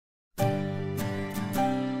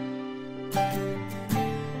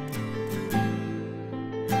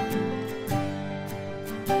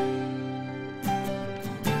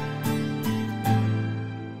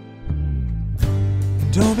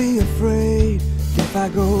if I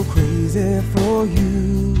go crazy for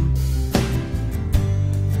you.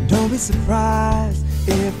 Don't be surprised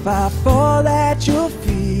if I fall at your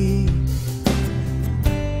feet.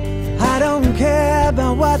 I don't care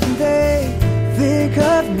about what they think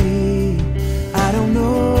of me. I don't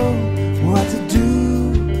know what to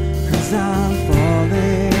do, 'cause I'm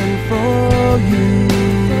falling for you.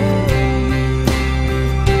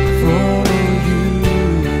 For you.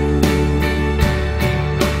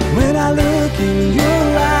 When I look in your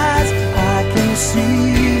eyes, I can see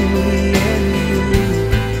me and you.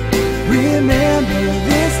 Remember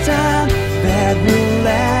this time that will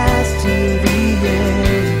last till the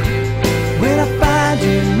end. When I find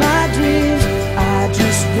you in my dreams, I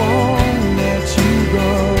just won't let you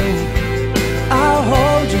go. I'll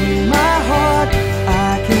hold you in my heart,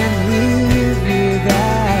 I can't live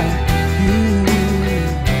without you.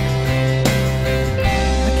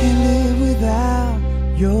 I can't live without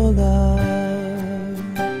your love.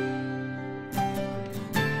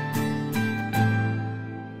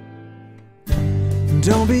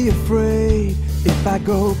 Don't be afraid if I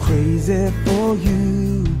go crazy for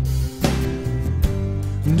you.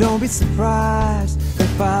 Don't be surprised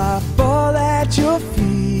if I fall at your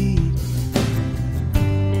feet.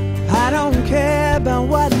 I don't care about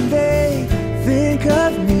what they think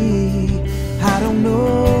of me. I don't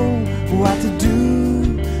know what to do,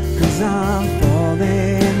 'cause I'm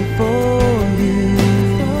falling for